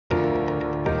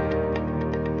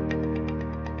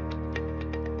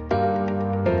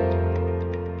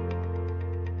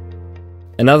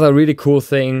Another really cool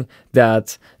thing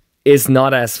that is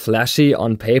not as flashy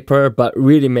on paper, but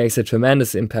really makes a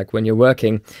tremendous impact when you're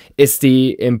working, is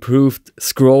the improved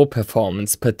scroll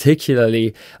performance,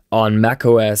 particularly on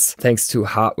macOS, thanks to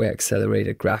hardware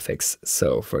accelerated graphics.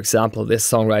 So for example, this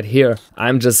song right here,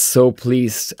 I'm just so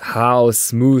pleased how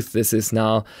smooth this is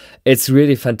now. It's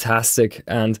really fantastic.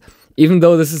 And even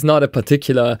though this is not a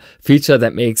particular feature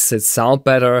that makes it sound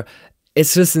better,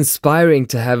 it's just inspiring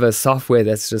to have a software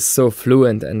that's just so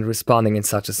fluent and responding in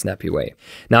such a snappy way.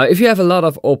 Now, if you have a lot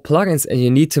of old plugins and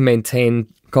you need to maintain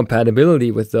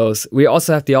compatibility with those, we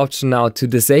also have the option now to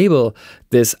disable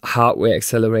this hardware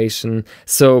acceleration.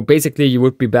 So basically you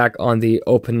would be back on the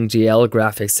OpenGL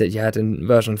graphics that you had in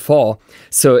version 4.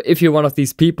 So if you're one of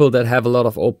these people that have a lot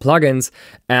of old plugins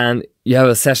and you have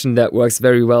a session that works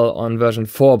very well on version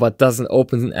 4 but doesn't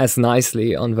open as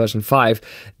nicely on version 5,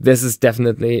 this is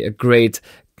definitely a great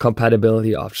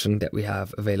compatibility option that we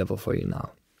have available for you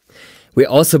now. We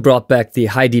also brought back the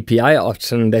high DPI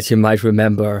option that you might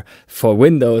remember for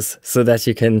Windows, so that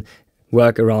you can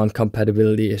work around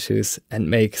compatibility issues and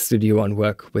make Studio One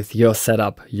work with your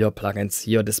setup, your plugins,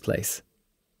 your displays.